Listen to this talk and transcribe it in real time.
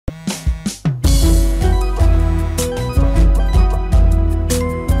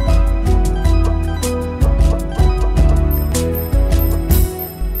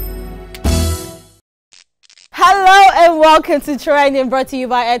welcome to Trending, brought to you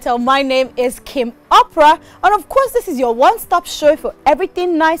by Airtel. My name is Kim Opera, and of course this is your one-stop show for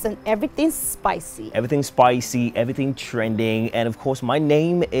everything nice and everything spicy. Everything spicy, everything trending, and of course my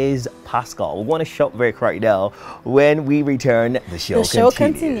name is Pascal. We want to shop break right now. When we return, the show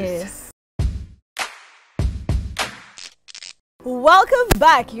continues. Welcome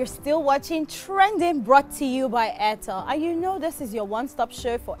back. You're still watching Trending, brought to you by Airtel. And you know this is your one-stop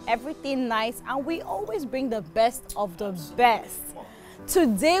show for everything nice, and we always bring the best of the best.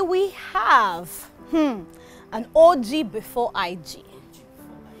 Today we have an OG before IG.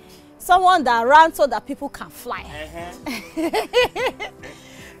 Someone that ran so that people can fly. People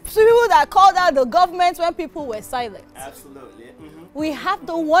that called out the government when people were silent. Absolutely. We have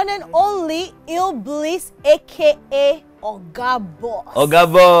the one and only ILLBLISS, aka Oga Boss. Oga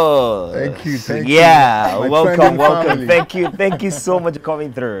Boss. Thank you. Yeah, welcome. Thank you so much for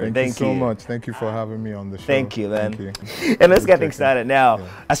coming through. Thank you so much. Thank you for having me on the show. Thank you, man. Thank you. And let's get things started now. Yeah.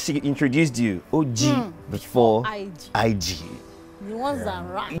 As she introduced you, OG before IG. The ones that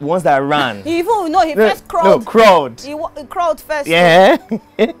ran. The ones that ran. He even he first crawled. No, crawled. He crawled first. Yeah.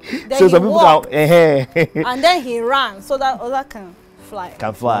 Then so some people walked. And then he ran so that other can fly.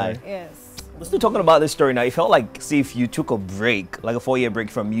 Can fly. Yes. We're still talking about this story now. It felt like, see, if you took a break, like a 4-year break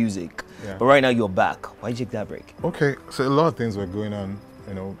from music, but right now you're back. Why did you take that break? Okay, so a lot of things were going on,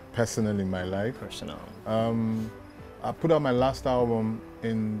 personally in my life. Personal. I put out my last album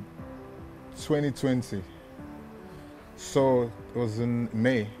in 2020. So it was in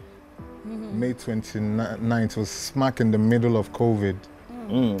May. May 29th. It was smack in the middle of COVID.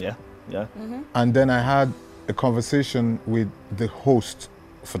 Yeah. And then I had a conversation with the host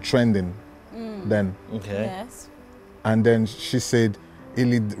for Trending then. Okay. Yes. And then she said,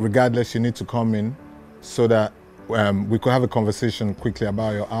 regardless, you need to come in so that we could have a conversation quickly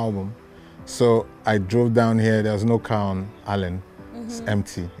about your album. So I drove down here. There was no car on Allen. It's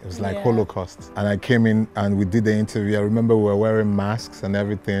empty. It was like Holocaust. And I came in and we did the interview. I remember we were wearing masks and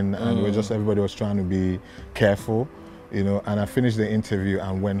everything, and everybody was trying to be careful, and I finished the interview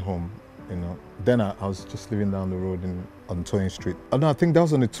and went home, Then I was just living down the road on Toyin Street. Oh, no, I think that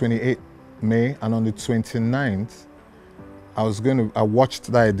was on the 28th May, and on the 29th, I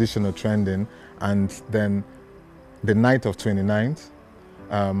watched that edition of Trending, and then the night of 29th,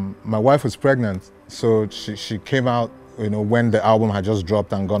 my wife was pregnant, so she came out, when the album had just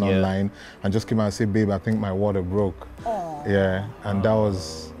dropped and gone online, and just came out and said, "Babe, I think my water broke." Aww. Yeah, and that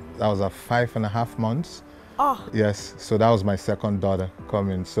was at 5.5 months. Oh. Yes, so that was my second daughter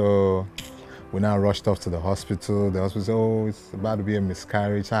coming. So we now rushed off to the hospital. The hospital said, "Oh, it's about to be a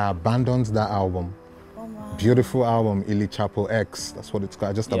miscarriage." I abandoned that album. Oh, wow. Beautiful album, Illy Chapel X. That's what it's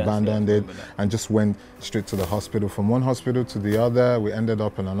called. I just abandoned it and just went straight to the hospital. From one hospital to the other, we ended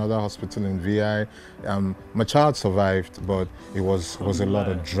up in another hospital in VI. My child survived, but it was a lot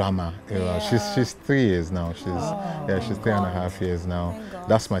of drama. She's 3 years now. She's 3.5 years now.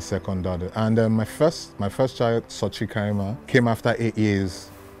 That's my second daughter. And my first child, Sochi Kaima, came after 8 years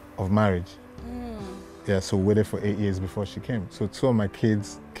of marriage. Yeah, so waited for 8 years before she came. So 2 of my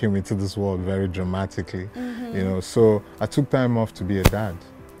kids came into this world very dramatically, So I took time off to be a dad.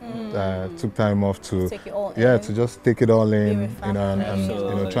 Took time off to take it all in. To just take it all in,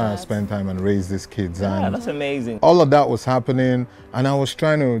 and try and spend time and raise these kids. Yeah, and that's amazing. All of that was happening, and I was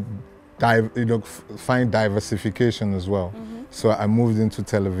trying to find diversification as well. So I moved into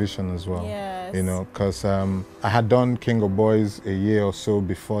television as well. Yes. Because I had done King of Boys a year or so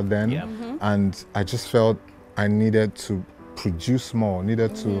before then, and I just felt I needed to produce more,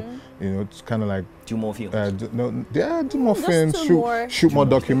 to kind of like do more films. Do more films, shoot more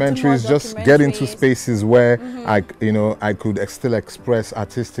documentaries, just get into spaces where I could still express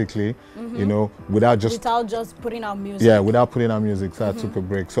artistically, without just putting out music. Yeah, without putting out music. So I took a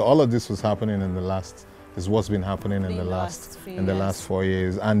break. So all of this was happening is what's been happening in the last 4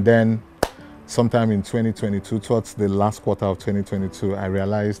 years. And then sometime in 2022, towards the last quarter of 2022, I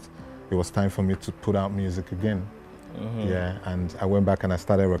realized it was time for me to put out music again. Yeah, and I went back and I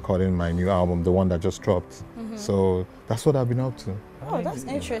started recording my new album, the one that just dropped. So that's what I've been up to. Oh, that's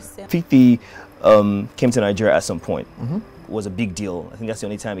interesting. 50 came to Nigeria at some point. Was a big deal. I think that's the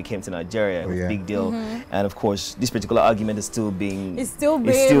only time he came to Nigeria. It was a big deal. And of course, this particular argument is still being... It's still on.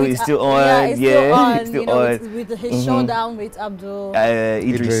 It's still on. With his showdown with Abdul...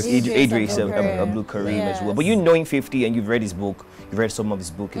 Idris Abdul Karim as well. But you knowing 50 and you've read his book, you've read some of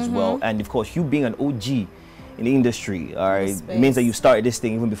his book as well. And of course, you being an OG in the industry. All right, it means that you started this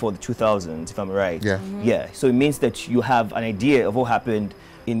thing even before the 2000s, if I'm right. Yeah. Yeah. So it means that you have an idea of what happened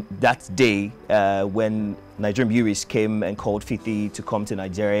in that day when Nigerian breweries came and called Fifi to come to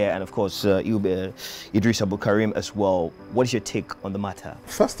Nigeria, and of course Idris Abdul Karim as well. What is your take on the matter?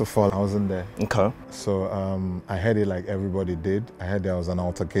 First of all, I wasn't there. Okay. So I heard it like everybody did. I heard there was an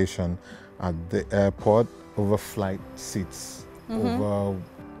altercation at the airport over flight seats, over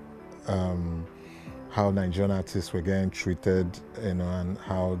how Nigerian artists were getting treated, you know, and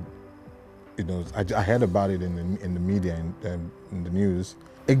how, you know, I heard about it in the media, in the news.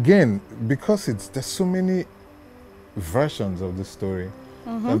 Again, because there's so many versions of the story,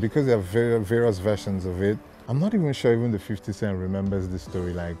 and because there are various versions of it, I'm not even sure even the 50 Cent remembers the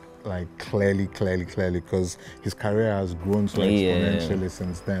story like clearly, because his career has grown so exponentially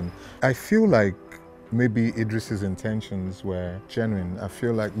since then. I feel like maybe Idris's intentions were genuine. I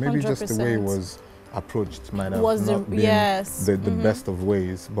feel like maybe 100%. Just the way it was approached might have not been the best of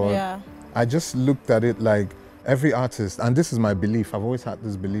ways, but I just looked at it like every artist, and this is my belief, I've always had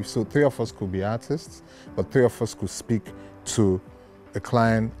this belief, so 3 of us could be artists, but 3 of us could speak to a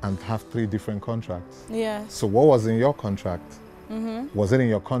client and have 3 different contracts. Yeah. So what was in your contract? Was it in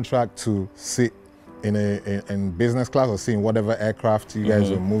your contract to sit in business class or sit in whatever aircraft you guys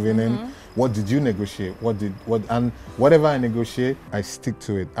were moving in? What did you negotiate? And whatever I negotiate, I stick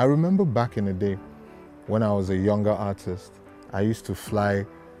to it. I remember back in the day when I was a younger artist, I used to fly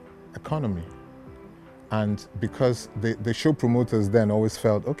economy. And because the show promoters then always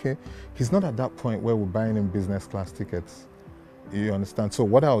felt, okay, he's not at that point where we're buying him business class tickets. You understand? So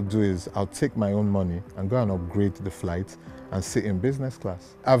what I'll do is I'll take my own money and go and upgrade the flight and sit in business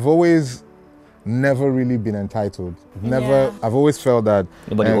class. I've always never really been entitled. I've always felt that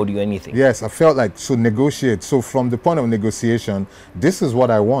nobody owed you anything. Yes, I felt like, so negotiate. So from the point of negotiation, this is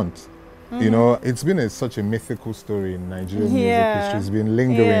what I want. You know, it's been such a mythical story in Nigerian music history. It's been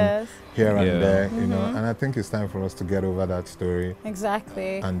lingering here and there, you know, and I think it's time for us to get over that story.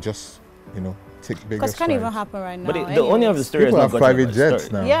 Exactly. And just, you know, take bigger strides. Because it can't even happen right now. But the only of the story people is have private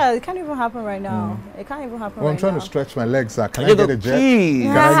jets now. Yeah, it can't even happen right now. It can't even happen right now. I'm trying to stretch my legs, sir. Can I get a jet?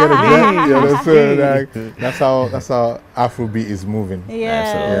 Can I get a jet? You know, so like, that's how Afrobeat is moving.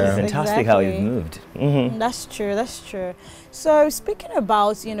 Yeah, fantastic how you've moved. That's true, that's true. So speaking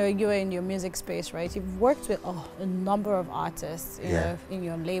about, you know, you're in your music space, right? You've worked with a number of artists, you know, in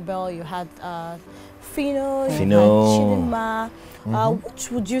your label. You had Fino, you had Chidinma.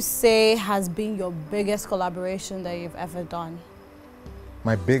 Which would you say has been your biggest collaboration that you've ever done?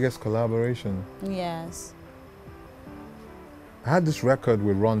 My biggest collaboration? Yes. I had this record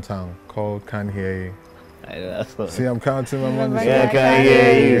with Runtown called Can't Hear You. See, I'm counting my money. Yeah, I can't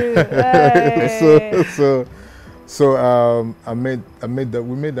hear you. So we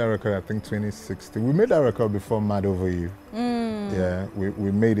made that record, I think 2016. We made that record before Mad Over You. Yeah,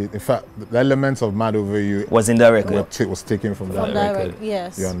 we made it. In fact, the elements of Mad Over You was in that record. Was taken from that record.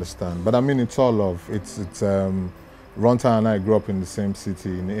 Yes. You understand? But I mean, it's all love. It's Runtown and I grew up in the same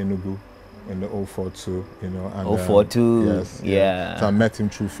city in Enugu, in the 042. You know. And, 042. Yes. Yeah. So I met him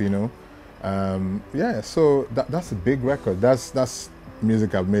through Fino. Yeah. So that's a big record. That's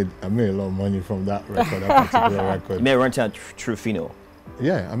music I made a lot of money from that record, that particular record. You met Runtown through Fino?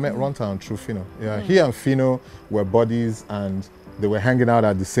 Yeah, I met Runtown through Fino. Yeah, he and Fino were buddies and they were hanging out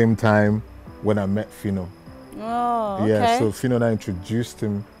at the same time when I met Fino. Oh, okay. Yeah, so Fino and I introduced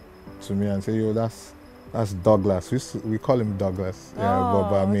him to me and said, yo, that's Douglas. We call him Douglas. Yeah,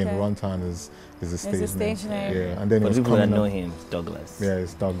 but I mean, Runtown is a stage name. Yeah, and then but people that know him, it's Douglas. Yeah,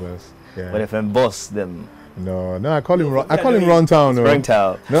 it's Douglas. Yeah. But if I'm boss, them. No, I call him Runtown.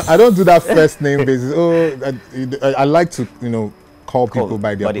 Runtown. No, I don't do that first name basis. Oh, I like to, you know, call people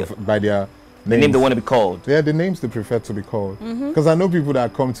by their names. The name they want to be called. Yeah, the names they prefer to be called. Because I know people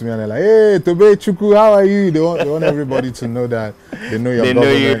that come to me and they're like, hey, Tobe Chuku, how are you? They want everybody to know that they know your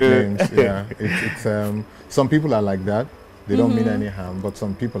government names. Yeah, it's some people are like that. They don't mean any harm, but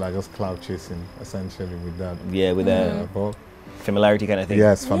some people are just cloud chasing essentially with that. Yeah, with that. Familiarity kind of thing.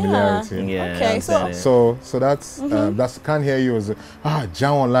 Yes, familiarity. Yeah. Okay, so that's Can't Hear You was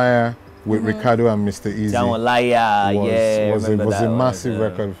Jawon Liar with Ricardo and Mr. Easy. Jawon Liar, was a massive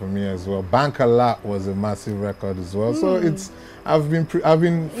record for me as well. Bank a Lot was a massive record as well. So I've been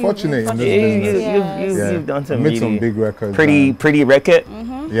fortunate in this business. You've done some made some big records. Pretty record.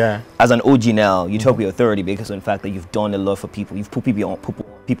 Yeah. As an OG now, you talk with authority because of the fact that you've done a lot for people. You've put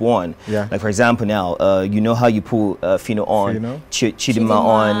people on. Yeah. Like for example now, you know how you put Fino on, Chidinma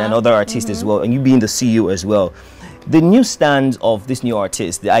on, and other artists as well, and you being the CEO as well. The new stands of this new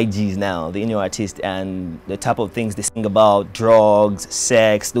artist, the IGs now, the new artist, and the type of things they sing about, drugs,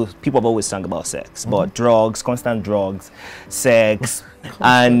 sex. Those people have always sung about sex, but drugs, constant drugs, sex,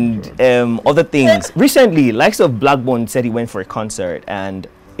 and other things. Recently, likes of Blackbone said he went for a concert, and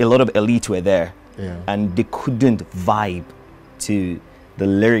a lot of elite were there, and they couldn't vibe to the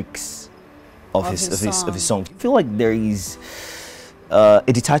lyrics of his song. I feel like there is a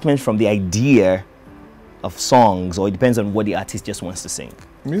detachment from the idea of songs, or it depends on what the artist just wants to sing.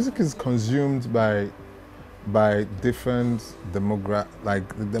 Music is consumed by different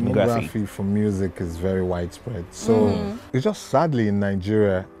demography for music is very widespread. So it's just sadly in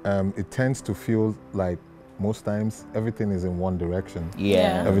Nigeria, it tends to feel like most times everything is in one direction.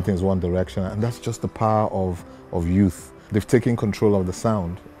 Yeah. Everything is one direction, and that's just the power of youth. They've taken control of the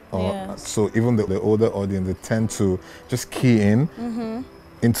sound. So even the older audience, they tend to just key in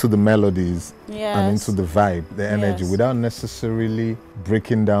into the melodies and into the vibe, the energy, without necessarily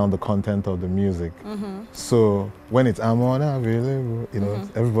breaking down the content of the music. So when it's I'm on available, you know,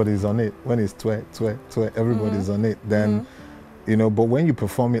 everybody's on it. When it's twe, twe, twe, everybody's on it. Then, you know, but when you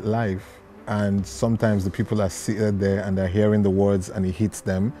perform it live, and sometimes the people are seated there and they're hearing the words and it hits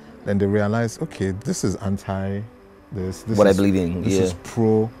them, then they realize, okay, this is anti this what I believe in. This is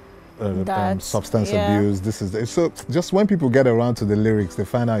pro substance abuse. This is so. Just when people get around to the lyrics, they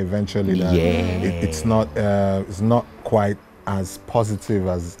find out eventually that it's not quite as positive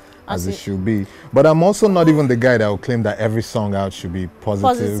as it should be. But I'm also not even the guy that will claim that every song out should be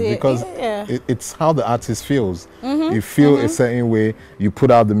positive because it's how the artist feels. You feel a certain way, you put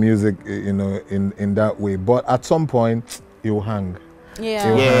out the music, you know, in that way. But at some point, it will hang. It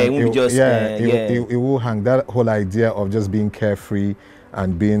will hang. That whole idea of just being carefree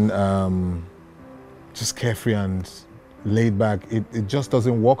and being just carefree and laid back, it just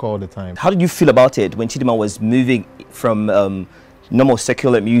doesn't work all the time. How did you feel about it when Chidinma was moving from normal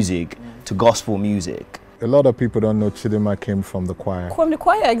secular music to gospel music? A lot of people don't know Chidinma came from the choir. From the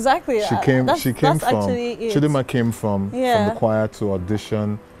choir, exactly. Chidinma came from the choir to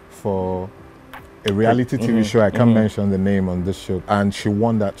audition for a reality TV show. I can't mention the name on this show. And she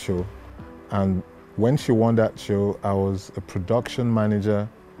won that show. And when she won that show, I was a production manager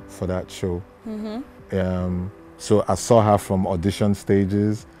for that show. So I saw her from audition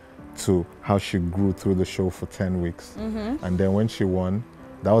stages to how she grew through the show for 10 weeks. And then when she won,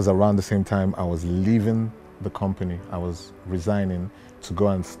 that was around the same time I was leaving the company. I was resigning to go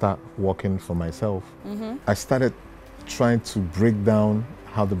and start working for myself. I started trying to break down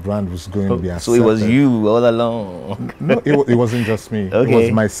how the brand was going to be accepted. So it was you all along? No, it wasn't just me. It was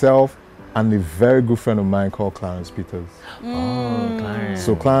myself and a very good friend of mine called Clarence Peters. Oh, Clarence.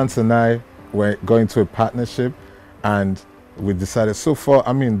 So Clarence and I were going to a partnership, and we decided, so far,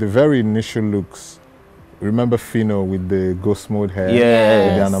 I mean, the very initial looks, remember Fino with the ghost mode hair?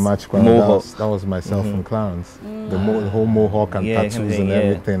 Yes. With the Mohawk. That was myself and Clarence. The whole mohawk and tattoos and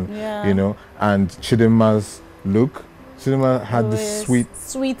everything, you know. And Chidinma's look, Chidinma had this sweet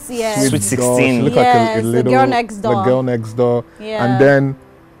 16. She looked like a little, the girl next door. The girl next door. And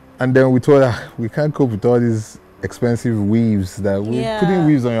then we told her, we can't cope with all these expensive weaves that we putting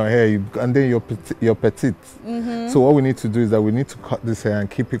weaves on your hair, and then you're petite. So what we need to do is that we need to cut this hair and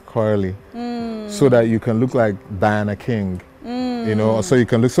keep it curly, so that you can look like Diana King. You know, so you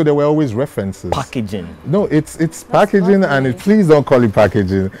can look. So there were always references. Packaging. No, it's packaging, and please don't call it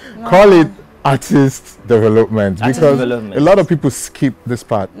packaging. No. Call it artist development, because a lot of people skip this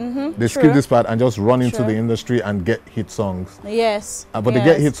part. They skip this part and just run into the industry and get hit songs. But they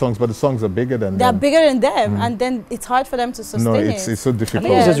get hit songs, but the songs are bigger than them. They're bigger than them, and then it's hard for them to sustain it. It's so difficult. I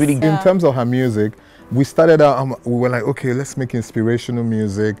think it's just really in terms of her music, we started out, we were like, okay, let's make inspirational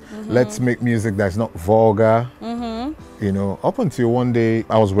music. Let's make music that's not vulgar. You know, up until one day,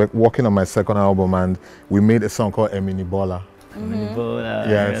 I was working on my second album, and we made a song called Emini Bola.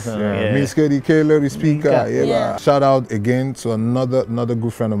 Miss Kedi Keller, the speaker. Shout out again to another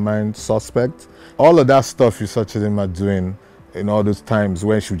good friend of mine, Suspect. All of that stuff you saw Chidinma doing in all those times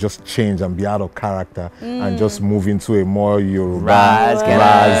where she would just change and be out of character and just move into a more Yoruba,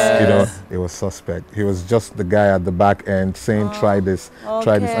 you know, it was Suspect. He was just the guy at the back end saying, try this, and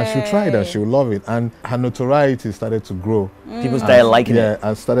she'll try it and she'll love it. And her notoriety started to grow. People started liking it. Yeah,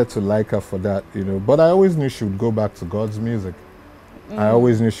 I started to like her for that, you know. But I always knew she would go back to God's music. I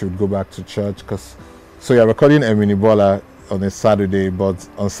always knew she would go back to church, so you're recording Emini Bola on a Saturday, but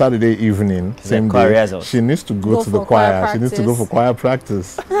on Saturday evening, same day, she needs to go to the choir. She needs to go for choir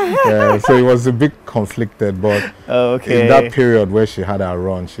practice. So it was a bit conflicted, but in that period where she had her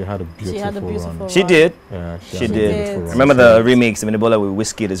run, she had a beautiful run. She did. Yeah, she did. Remember the remix Emini Bola with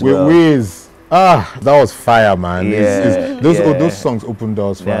Wizkid as well? With Wiz. That was fire, man. Yeah, Those songs open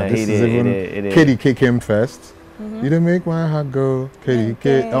doors for Yeah, us. This is even KDK came first. You didn't make my heart go.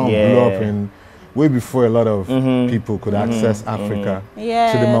 KDK blew up in way before a lot of people could access Africa.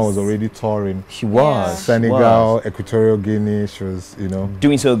 Chidinma was already touring. She was. Senegal, Equatorial Guinea. She was, you know,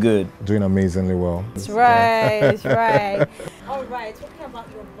 doing so good. Doing amazingly well. That's right. That's right. All right. Talking about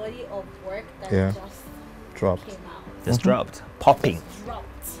your body of work that just dropped. Came out. Just dropped. Popping. Just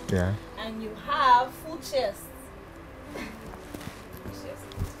dropped. Yeah. And you have full chest.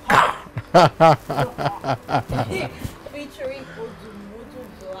 Featuring Odumodu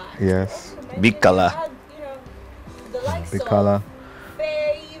Black. Yes. Big color. Big color.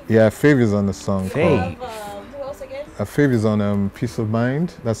 Fave. Yeah, Fave is on the song. Fave. Who else again? Fave is on Peace of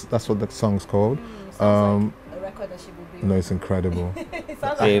Mind. That's what the song's called. Like a record that she would be. No, it's incredible.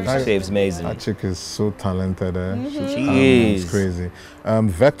 Fave's amazing. That chick is so talented. She is. It's crazy.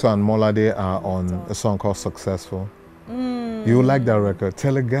 Vector and Molade are on a song called Successful. You like that record?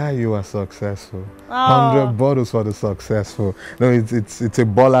 Tell a guy you are successful. 100 bottles for the successful. No, it's a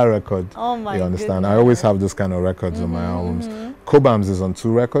baller record. Oh my You understand? goodness. I always have those kind of records on my albums. Kobams is on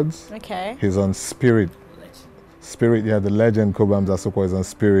 2 records. Okay. He's on Spirit. Spirit, yeah, the legend Kobams Asoko is on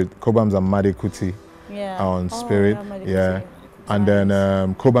Spirit. Kobams and Made Kuti are on Spirit. Yeah. And then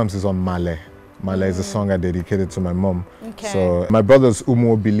Kobams is on Male. Male is a song I dedicated to my mom. Okay. So my brother's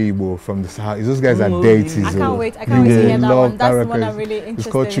ILLBLISS from the Sahara. Those guys are deities. I can't wait to hear that one. That's the one I'm really interested in. It's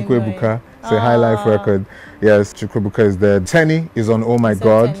called Chikwebuka. It's a high life record. Yes, Chikwebuka is there. Tenny is on Oh My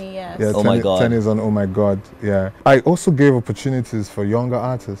God. Tenny, yes. Yeah, Oh My God. Tenny is on Oh My God. Yeah. I also gave opportunities for younger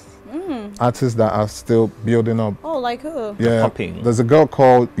artists. Artists that are still building up. Oh, like who? Yeah. Popping. There's a girl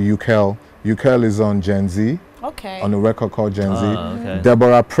called Ukel. Ukel is on Gen Z. Okay. On a record called Gen Z. Okay.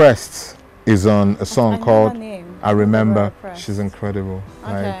 Deborah Prest is on a song called I Remember. Prest. She's incredible.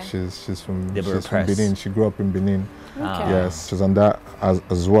 Okay. Like she's from Deborah from Prest. Benin. She grew up in Benin. Okay. Yes, she's on that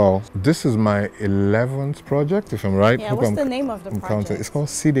as well. This is my 11th project, if I'm right. Yeah, what's the name of the project? It's called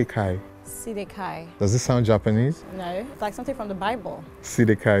Sidekai. Sidekai. Does this sound Japanese? No, it's like something from the Bible.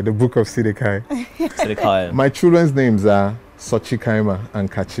 Sidekai, the book of Sidekai. Sidekai. My children's names are Sochi Kaima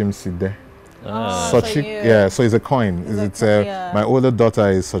and Kachim Side. So so it's a coin. My older daughter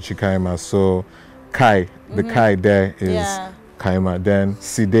is Sochi Kaima, so Kai, the Kai there is Kaima. Then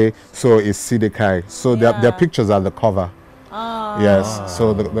Side, so it's Side Kai. So their pictures are the cover. Yes,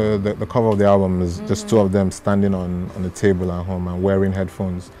 so the cover of the album is just 2 of them standing on the table at home and wearing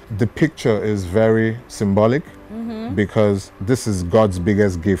headphones. The picture is very symbolic because this is God's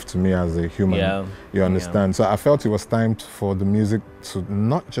biggest gift to me as a human. Yeah. You understand? So I felt it was time for the music to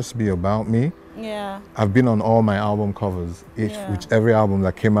not just be about me. Yeah. I've been on all my album covers. Every album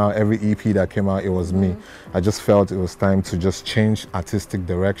that came out, every EP that came out, it was me. I just felt it was time to just change artistic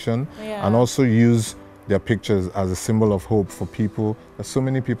direction and also use their pictures as a symbol of hope for people. There's so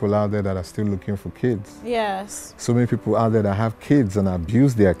many people out there that are still looking for kids. Yes. So many people out there that have kids and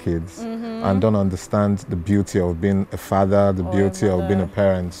abuse their kids and don't understand the beauty of being a father, the beauty of being a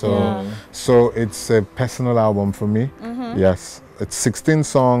parent. So it's a personal album for me. Yes, it's 16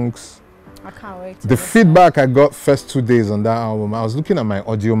 songs. I can't wait. The feedback I got first 2 days on that album, I was looking at my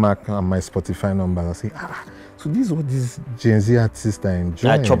Audio Mac and my Spotify numbers. I was saying, so this is what these Gen Z artists are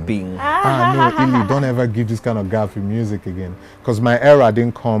enjoying. Chopping. No, Illy, don't ever give this kind of gap in music again. Because my era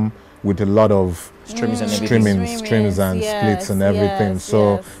didn't come with a lot of streams and splits and everything.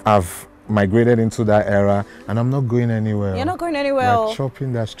 So I've migrated into that era and I'm not going anywhere. You're not going anywhere. Like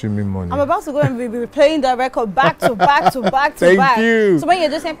chopping that streaming money. I'm about to go and be playing that record back to back to back to back. Thank you. So when you're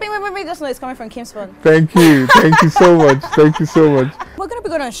just saying, wait, just know it's coming from Kim's phone. Thank you. Thank you so much. Thank you so much. We're going to be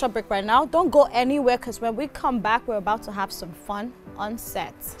going on a short break right now. Don't go anywhere because when we come back, we're about to have some fun on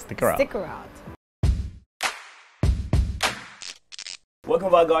set. Stick around. Stick around.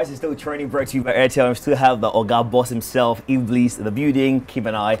 Welcome back, guys. It's still training brought to you by Airtel. We still have the Oga boss himself, ILLBLISS, in the building. Keep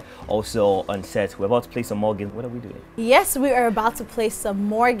an eye also on set. We're about to play some more games. What are we doing? Yes, we are about to play some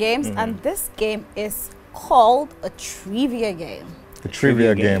more games, and this game is called a trivia game. The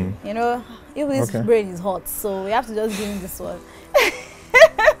trivia game. You know, ILLBLISS' brain is hot, so we have to just give him this one.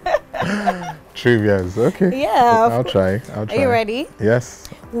 Trivias, okay. Yeah. I'll try. Are you ready? Yes.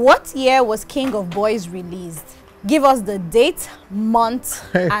 What year was King of Boys released? Give us the date, month,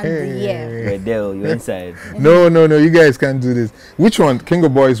 and the year. Right there, you're inside. No, you guys can't do this. Which one? King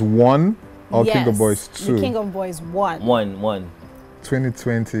of Boys 1 or King of Boys 2? The King of Boys 1. 1.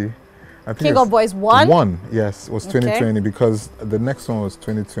 2020. I think King of Boys 1? 1, yes, was 2020 because the next one was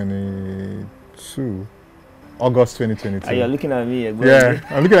 2022. August 2022. Are you looking at me? Yeah,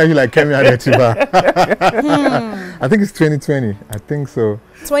 I'm looking at you like Kemi Adetiba. I think it's 2020. I think so.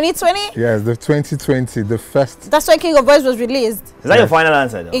 2020? Yes, the 2020, the first. That's when King of Boys was released. Is that your final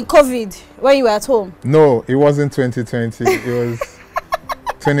answer, though? In COVID, when you were at home. No, it wasn't 2020. It was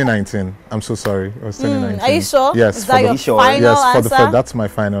 2019. I'm so sorry. It was 2019. Are you sure? Yes. Is that your final yes, answer? that's my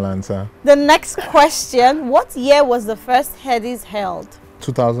final answer. The next question, what year was the first Headies held?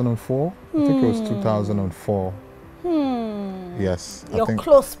 2004? I think it was 2004. Yes. You're I think,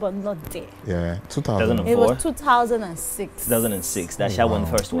 close, but not there. yeah, 2004. It was 2006. 2006. That's how won the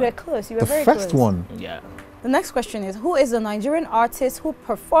first You one. were close. You were The very first close. one. Yeah. The next question is, who is the Nigerian artist who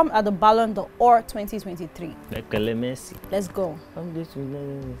performed at the Ballon d'Or 2023? Let's go.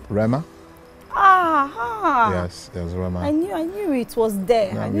 Rema? Yes, it was Rema. I knew it was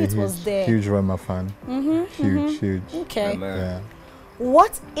there. I knew it was there. Huge Rema fan. Huge. Okay. Yeah.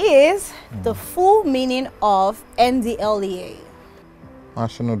 What is the full meaning of NDLEA?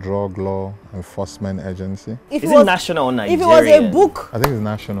 National Drug Law Enforcement Agency. If Is it it was, national or Nigerian? if it was a book, I think it's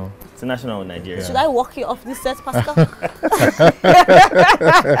national. It's national or Nigerian. should I walk you off this set, Pascal?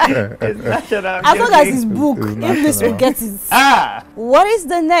 It's national. As long as it's book, It's English will national. get it. Ah! What is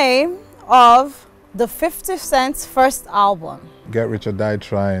the name of the 50 Cent's first album? Get Rich or Die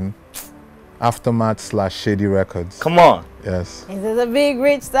Trying. Aftermath/Shady Records. Come on. Yes. It is a big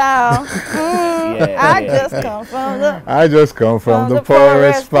rich style. I just come from the the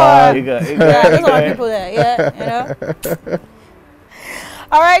poorest part. You got, yeah, there's a lot of people there. Yeah, you know.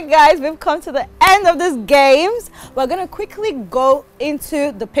 All right, guys, we've come to the end of this games. We're gonna quickly go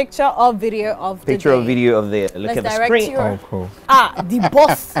into the picture or video of the day. video of the look Let's at the direct screen. your- Oh, cool. The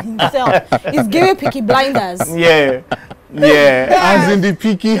boss himself is giving Peaky Blinders. Yeah. As in the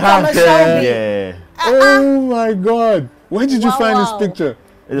Peaky From a hat. Shelby. Yeah. Oh my God. Where did you Wow, find wow. this picture?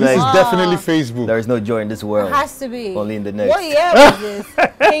 It's This like, is definitely Facebook. there is no joy in this world. It has to be. Only in the next. What year was this?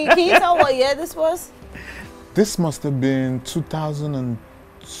 Can you tell what year this was? This must have been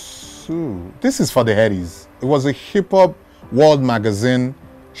 2002. This is for the Headies. It was a hip hop world magazine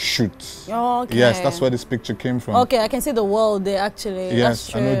shoot. Okay. Yes, that's where this picture came from. Okay, I can see the world there actually. Yes,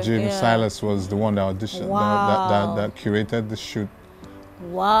 That's I know true. Jimmy Yeah. Silas was the one that auditioned, Wow. that curated the shoot.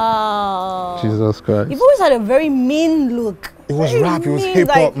 Wow. Jesus Christ. You've always had a very mean look. It was Very rap, it was mean, hip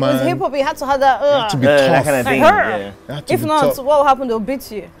hop, like, It man. was hip hop, you had to have that. to be that tough. kind of thing. Like, Yeah. It had to If be not, tough. what will happen? They'll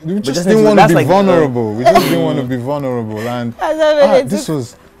beat you. We just that's didn't want to that's be like, vulnerable. We just didn't want to be vulnerable. And That's what this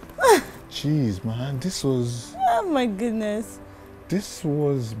was, jeez, man, this was Oh my goodness.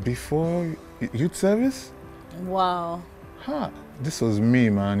 before youth service. Wow. This was me,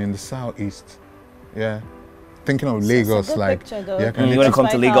 man, in the southeast. Yeah, thinking of It's a Lagos, good like picture, though. yeah, You want to come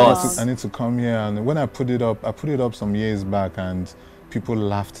to Lagos? I need to come here. And when I put it up some years back, and people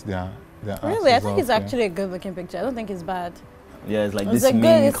laughed their Really, I asses think off, it's yeah. actually a good looking picture. I don't think it's bad. Yeah, it's like It's this a good.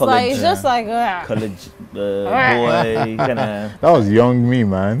 mean It's college, like it's just like. college boy kind of. That was young me,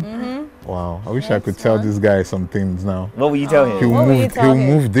 man. Mm-hmm. Wow, I wish I That's could tell fun. this guy some things now. What will you tell him? What would you tell He'll him?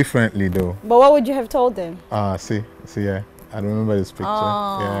 move differently though. But what would you have told them? See, yeah. I remember this picture.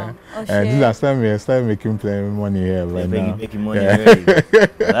 Oh, Yeah. oh, And shit. I started making plenty money here right now. Making money Yeah. already.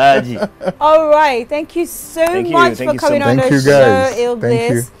 Alaji. All right. Thank you so Thank you, much thank for you so coming on Thank the you show, guys.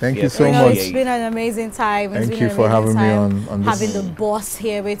 ILLBLISS. Thank Yeah, you so You know, much. it's been an amazing time. It's Thank been you an for amazing having me time on this. having the boss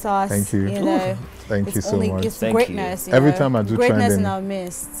here with us. Thank you. You know, Thank you it's so only much. it's Thank greatness. You Every know, time I do greatness trending, in our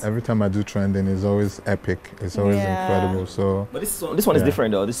midst. Every time I do trending, it's always epic. It's always Yeah. incredible. So But this one is Yeah.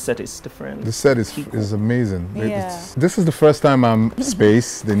 different though. This set is different. the set People. is amazing. Yeah. This is the first time I'm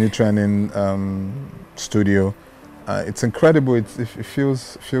Space, the new trending studio. It's incredible. It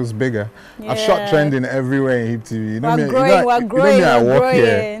feels bigger. I've shot Yeah. trending everywhere in HIPTV. You know We're me, growing, you know, we're you know growing, me, I we're work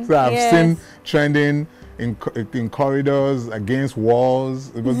here, growing. so I've Yes. seen trending in corridors, against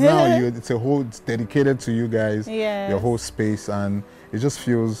walls. But now it's it's dedicated to you guys, Yes. your whole space, and it just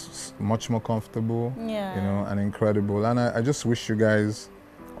feels much more comfortable, Yeah. you know, and incredible. And I just wish you guys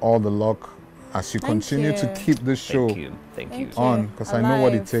all the luck as you Thank continue to you. keep this show Thank you. Thank you. Thank you. on, because I know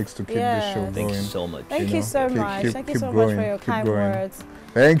what it Alive. takes to keep this Yes. show Thank going. you so much. Thank you you know, so keep- much. keep- Thank you keep so much growing, for your keep kind growing. words.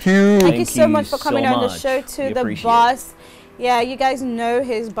 Thank you. Thank you so you much for coming so on the much. show to We the appreciate boss. Yeah, you guys know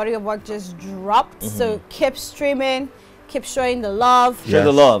his body of work just dropped. So keep streaming, keep showing the love. Share the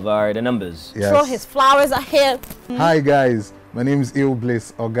Yes. love. All right, the numbers. Yes. Throw his flowers ahead. Hi guys, my name is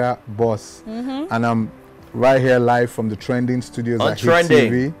ILLBLISS Oga Boss, and I'm right here live from the Trending Studios On at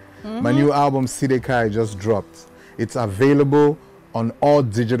Trending. HIPTV. My new album Sidekai just dropped. It's available on all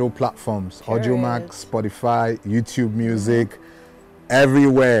digital platforms: Audiomack, Spotify, YouTube Music,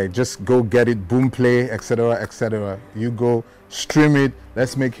 everywhere. Just go get it, Boomplay, etc., etc. You go stream it.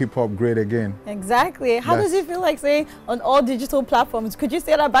 Let's make hip hop great again. Exactly. How does it feel like saying on all digital platforms? Could you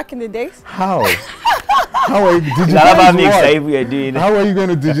say that back in the days? How? How are you digitizing? How are you going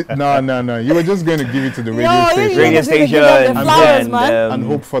to digit? No. You were just going to give it to the radio station. And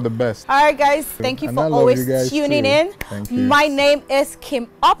hope for the best. All right, guys. Thank you for always tuning in. Thank you. My name is Kim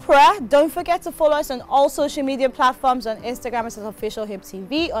Opera. Don't forget to follow us on all social media platforms. On Instagram, it's official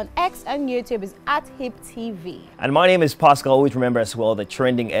HIPTV. On X and YouTube is @HIPTV. And my name is Pascal. Always remember as well, the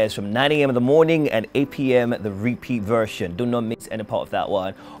trending airs from 9 a.m. in the morning and 8 p.m. the repeat version. Do not miss any part of that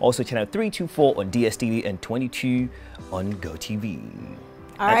one. Also, channel 324 on DSTV and 22 on GoTV.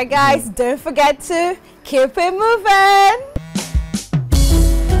 All right, guys. Don't forget to keep it moving.